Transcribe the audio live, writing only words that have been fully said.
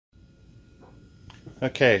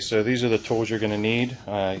Okay, so these are the tools you're going to need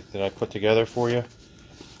that I put together for you.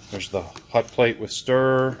 There's the hot plate with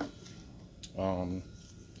stir, nylon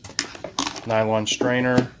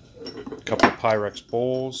strainer, a couple of Pyrex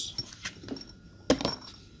bowls,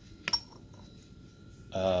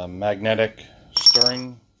 magnetic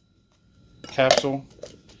stirring capsule,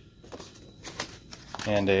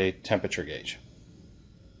 and a temperature gauge.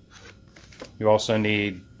 You also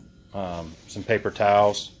need some paper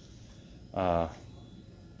towels, pair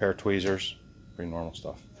of tweezers, pretty normal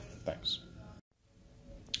stuff. Thanks.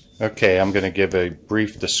 Okay, I'm going to give a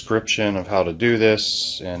brief description of how to do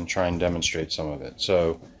this and try and demonstrate some of it.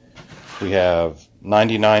 So we have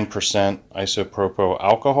 99% isopropyl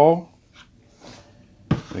alcohol.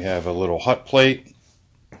 We have a little hot plate.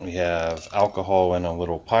 We have alcohol in a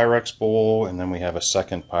little Pyrex bowl, and then we have a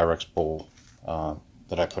second Pyrex bowl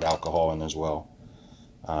that I put alcohol in as well.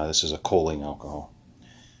 This is a cooling alcohol.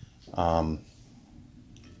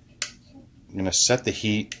 I'm going to set the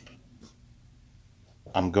heat.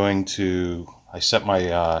 I set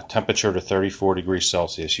my temperature to 34 degrees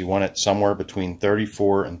Celsius. You want it somewhere between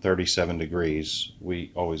 34 and 37 degrees.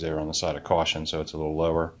 We always err on the side of caution, so it's a little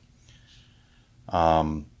lower.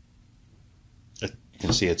 You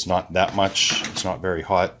can see it's not that much. It's not very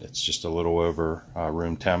hot. It's just a little over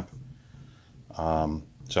room temp. So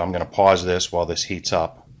I'm going to pause this while this heats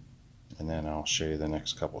up, and then I'll show you the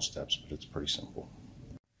next couple steps, but it's pretty simple.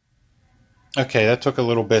 Okay, that took a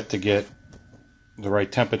little bit to get the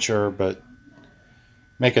right temperature, but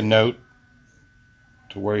make a note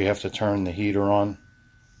to where you have to turn the heater on.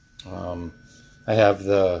 I have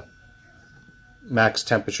the max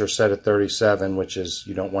temperature set at 37, which is,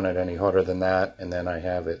 you don't want it any hotter than that, and then I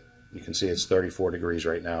have it, you can see it's 34 degrees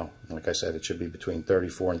right now. Like I said, it should be between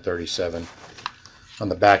 34 and 37. On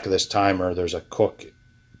the back of this timer, there's a cook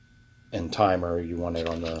and timer. You want it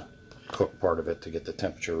on the cook part of it to get the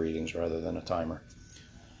temperature readings rather than a timer.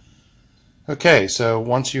 Okay, so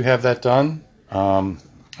once you have that done, I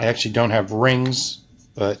actually don't have rings,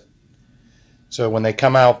 but so when they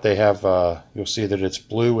come out, they have, you'll see that it's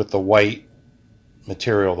blue with the white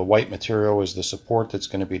material. The white material is the support that's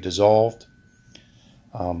going to be dissolved.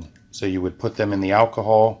 So you would put them in the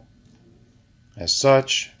alcohol as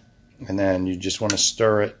such, and then you just want to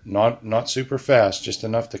stir it, not super fast, just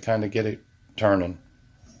enough to kind of get it turning.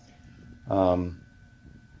 And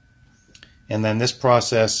then this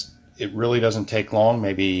process, it really doesn't take long,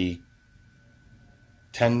 maybe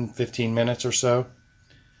 10-15 minutes or so.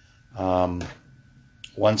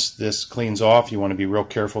 Once this cleans off, you want to be real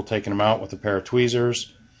careful taking them out with a pair of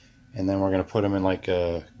tweezers, and then we're going to put them in like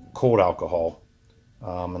a cold alcohol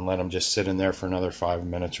and let them just sit in there for another 5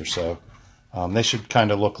 minutes or so. They should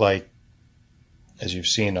kind of look like, as you've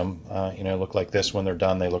seen them, look like this when they're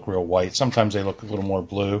done. They look real white. Sometimes they look a little more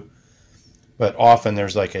blue, but often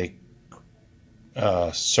there's like a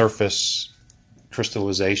surface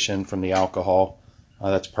crystallization from the alcohol.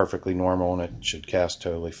 That's perfectly normal, and it should cast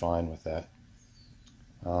totally fine with that.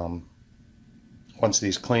 Once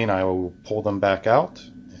these clean, I will pull them back out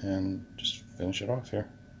and just finish it off here.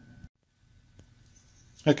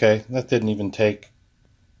 Okay, that didn't even take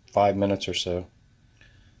 5 minutes or so.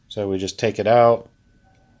 So we just take it out,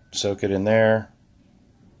 soak it in there,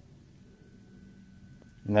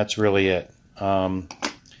 and that's really it.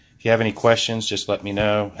 If you have any questions, just let me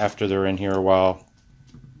know. After they're in here a while,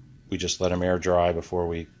 we just let them air dry before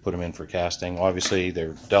we put them in for casting. Obviously,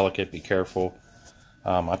 they're delicate, be careful.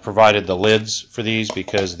 I provided the lids for these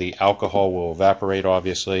because the alcohol will evaporate,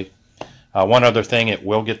 obviously. One other thing, it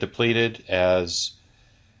will get depleted as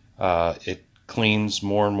it cleans.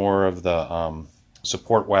 More and more of the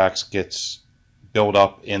support wax gets built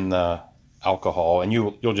up in the alcohol, and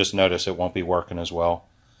you'll just notice it won't be working as well.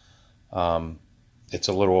 It's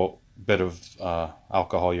a little bit of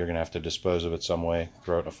alcohol you're going to have to dispose of it some way,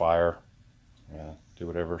 throw it in a fire, do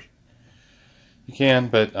whatever you can,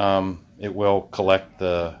 but it will collect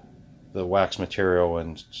the wax material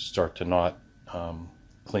and start to not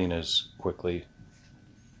clean as quickly.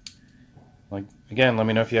 Again, let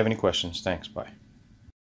me know if you have any questions. Thanks. Bye.